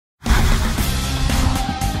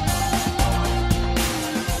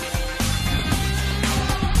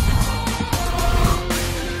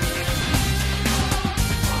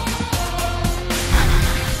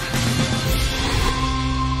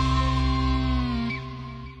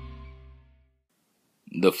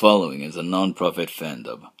The following is a non-profit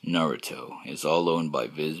fandom. Naruto is all owned by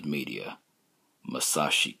Viz Media,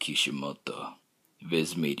 Masashi Kishimoto,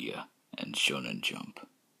 Viz Media, and Shonen Jump.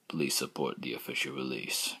 Please support the official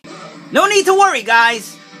release. No need to worry,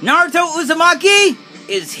 guys! Naruto Uzumaki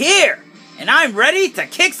is here, and I'm ready to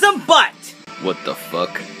kick some butt! What the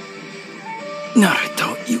fuck?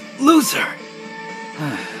 Naruto, you loser!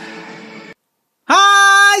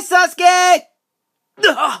 Hi, Sasuke!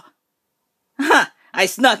 I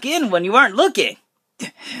snuck in when you weren't looking.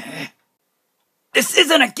 This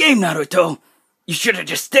isn't a game, Naruto. You should have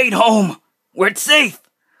just stayed home, where it's safe.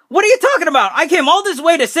 What are you talking about? I came all this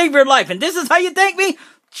way to save your life, and this is how you thank me?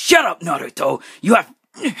 Shut up, Naruto. You have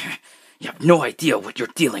no idea what you're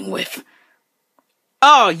dealing with.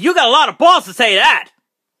 Oh, you got a lot of balls to say that.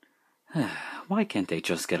 Why can't they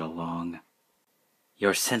just get along?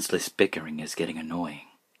 Your senseless bickering is getting annoying.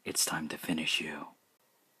 It's time to finish you.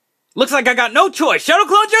 Looks like I got no choice. Shadow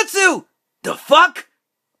Clone Jutsu! The fuck?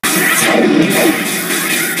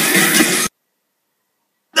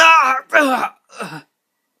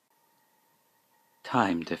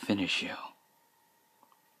 Time to finish you.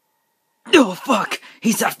 Oh fuck!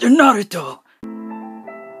 He's after Naruto!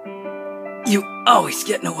 You always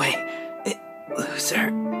get in the way,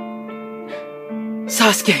 loser.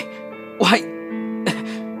 Sasuke, why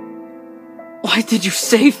did you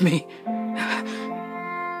save me?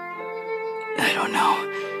 I don't know.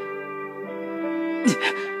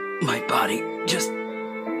 My body just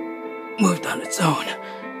moved on its own.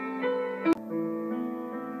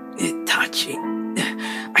 Itachi,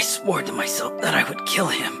 I swore to myself that I would kill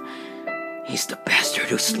him. He's the bastard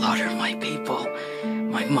who slaughtered my people,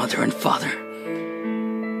 my mother and father.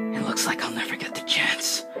 It looks like I'll never get the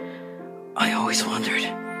chance. I always wondered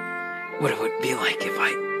what it would be like if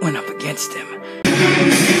I went up against him.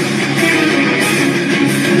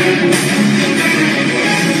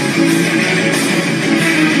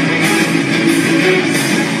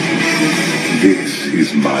 This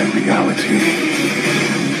is my reality.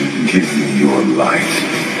 Give me your light.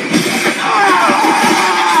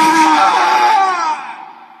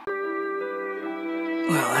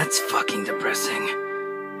 Well, that's fucking depressing.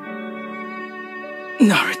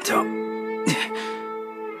 Naruto,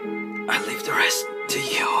 I leave the rest to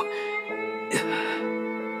you.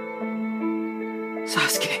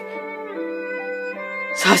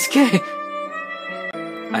 Sasuke!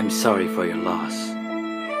 I'm sorry for your loss,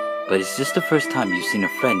 but it's just the first time you've seen a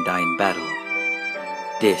friend die in battle.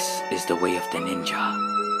 This is the way of the ninja.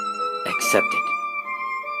 Accept it.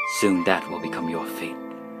 Soon that will become your fate.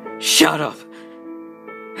 Shut up!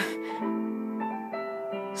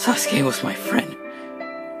 Sasuke was my friend.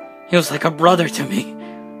 He was like a brother to me.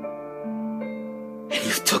 And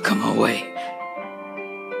you took him away.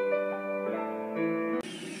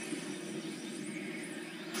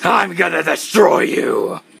 I'm gonna destroy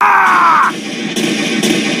you! Ah!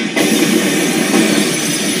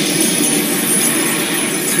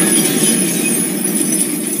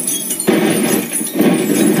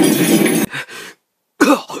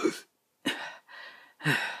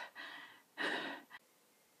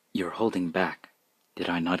 You're holding back. Did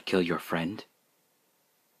I not kill your friend?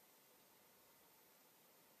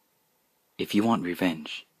 If you want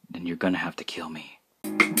revenge, then you're gonna have to kill me.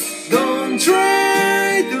 Don't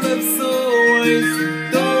try to love so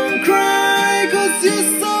wise.